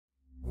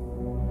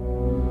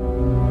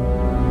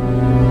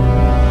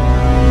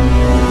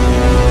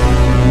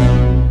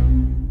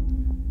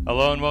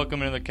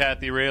Welcome to the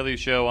Kathy Railey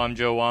Show. I'm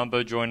Joe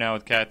Wamba, joined now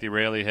with Kathy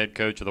Railey, head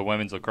coach of the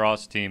women's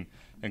lacrosse team.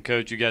 And,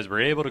 Coach, you guys were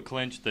able to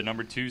clinch the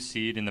number 2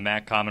 seed in the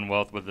MAC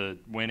Commonwealth with a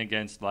win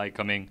against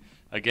Lycoming.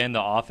 Again,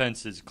 the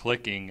offense is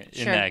clicking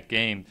in that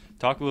game.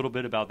 Talk a little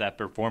bit about that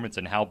performance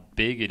and how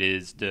big it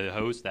is to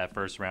host that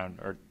first round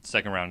or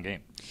second round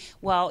game.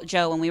 Well,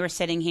 Joe, when we were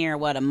sitting here,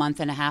 a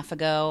month and a half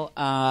ago,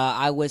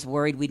 I was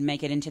worried we'd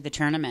make it into the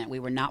tournament. We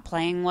were not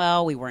playing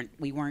well. We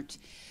weren't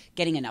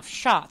getting enough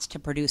shots to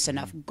produce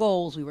enough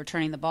goals. We were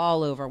turning the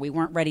ball over. We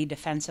weren't ready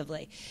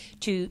defensively.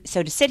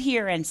 So to sit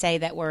here and say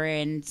that we're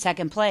in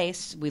second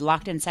place, we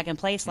locked in second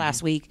place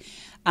last week.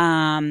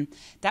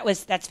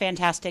 That's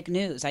fantastic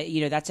news.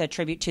 That's a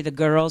tribute to the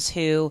girls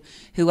who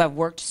have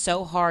worked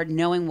so hard,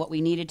 knowing what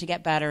we needed to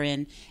get better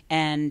in,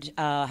 and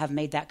have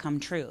made that come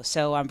true.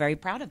 So I'm very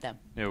proud of them.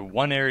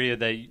 One area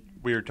that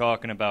we were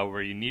talking about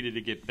where you needed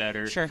to get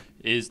better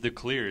is the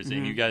clears,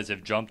 and you guys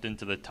have jumped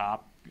into the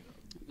top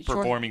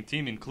performing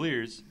team in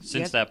clears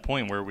since that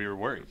point where we were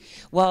worried.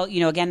 Well,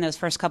 again, those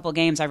first couple of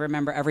games, I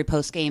remember every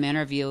post-game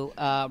interview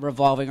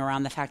revolving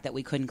around the fact that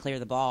we couldn't clear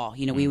the ball.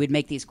 We would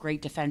make these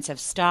great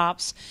defensive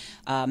stops.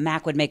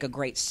 MAC would make a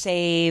great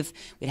save.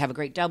 We'd have a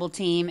great double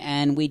team,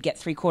 and we'd get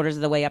 3/4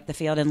 of the way up the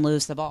field and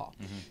lose the ball.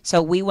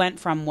 So we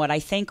went from what I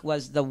think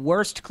was the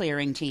worst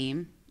clearing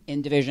team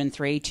in Division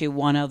III to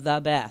one of the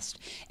best.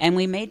 And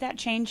we made that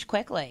change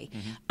quickly.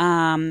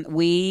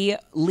 We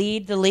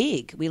lead the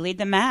league. We lead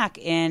the MAC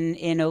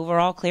in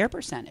overall clear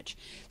percentage.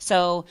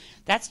 So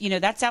that's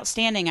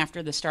outstanding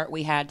after the start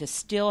we had to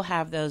still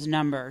have those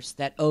numbers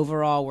that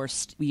overall we're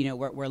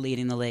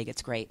leading the league.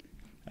 It's great.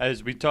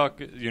 As we talk,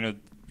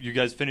 you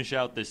guys finish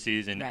out this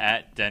season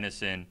at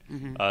Denison.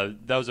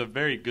 That was a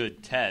very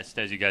good test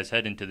as you guys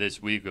head into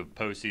this week of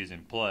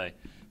postseason play.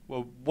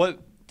 Well, what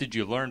did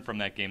you learn from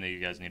that game that you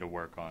guys need to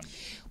work on?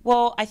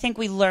 Well, I think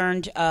we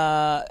learned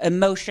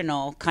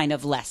emotional kind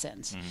of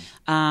lessons.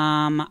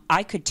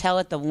 I could tell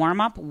at the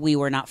warm-up we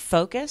were not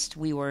focused.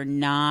 We were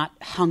not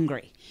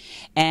hungry.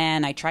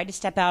 And I tried to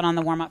step out on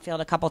the warm-up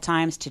field a couple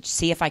times to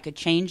see if I could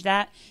change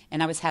that,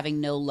 and I was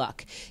having no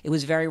luck. It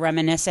was very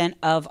reminiscent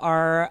of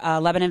our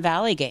Lebanon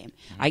Valley game.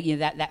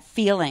 That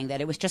feeling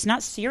that it was just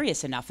not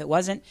serious enough. It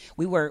wasn't.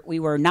 We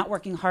were not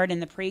working hard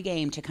in the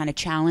pregame to kind of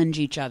challenge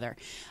each other.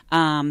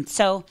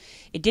 So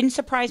it didn't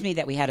surprise me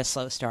that we had a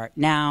slow start.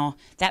 Now,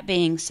 that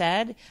being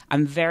said,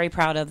 I'm very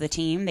proud of the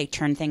team. They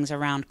turned things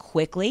around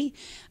quickly.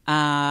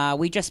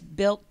 We just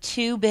built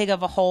too big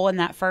of a hole in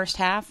that first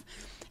half.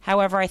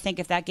 However, I think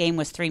if that game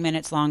was 3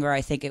 minutes longer,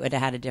 I think it would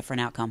have had a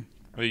different outcome.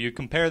 Well, you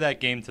compare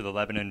that game to the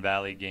Lebanon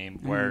Valley game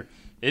where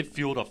it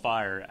fueled a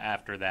fire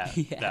after that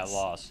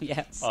loss.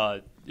 Yes.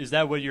 Is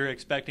that what you're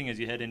expecting as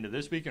you head into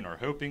this weekend or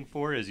hoping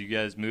for as you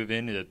guys move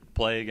in to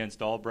play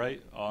against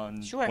Albright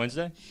on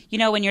Wednesday?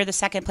 When you're the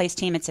second-place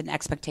team, it's an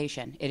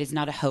expectation. It is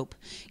not a hope.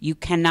 You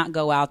cannot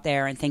go out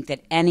there and think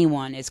that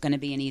anyone is going to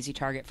be an easy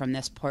target from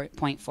this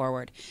point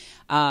forward.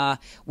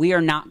 We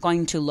are not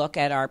going to look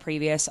at our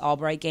previous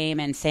Albright game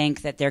and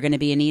think that they're going to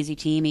be an easy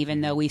team,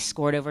 even though we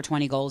scored over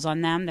 20 goals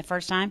on them the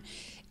first time.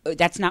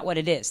 That's not what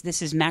it is.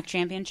 This is MAC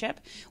Championship.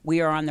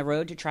 We are on the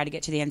road to try to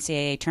get to the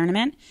NCAA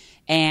tournament,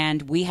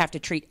 and we have to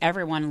treat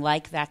everyone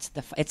like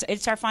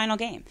it's our final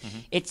game.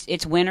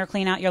 It's win or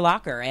clean out your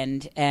locker,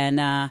 and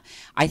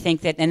I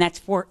think that's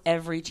for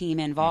every team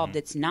involved.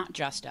 It's not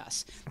just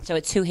us. So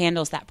it's who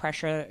handles that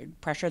pressure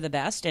the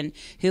best and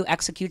who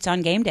executes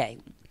on game day.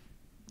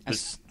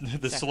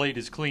 The slate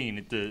is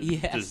clean,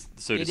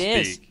 so to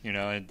speak.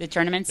 The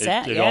tournament's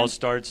set. It all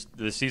starts.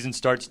 The season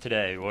starts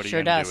today. What are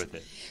you going to do with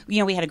it?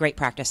 We had a great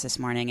practice this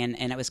morning,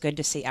 and it was good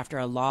to see. After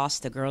a loss,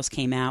 the girls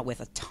came out with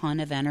a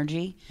ton of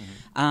energy.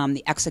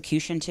 The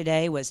execution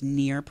today was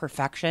near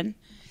perfection.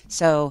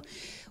 So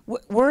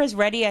we're as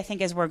ready, I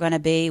think, as we're going to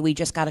be. We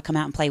just got to come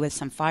out and play with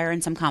some fire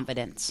and some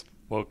confidence.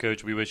 Well,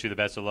 Coach, we wish you the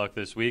best of luck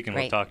this week, and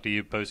we'll talk to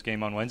you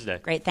post-game on Wednesday.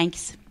 Great,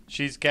 thanks.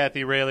 She's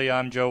Kathy Railey.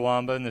 I'm Joe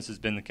Wamba, and this has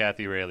been the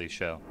Kathy Railey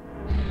Show.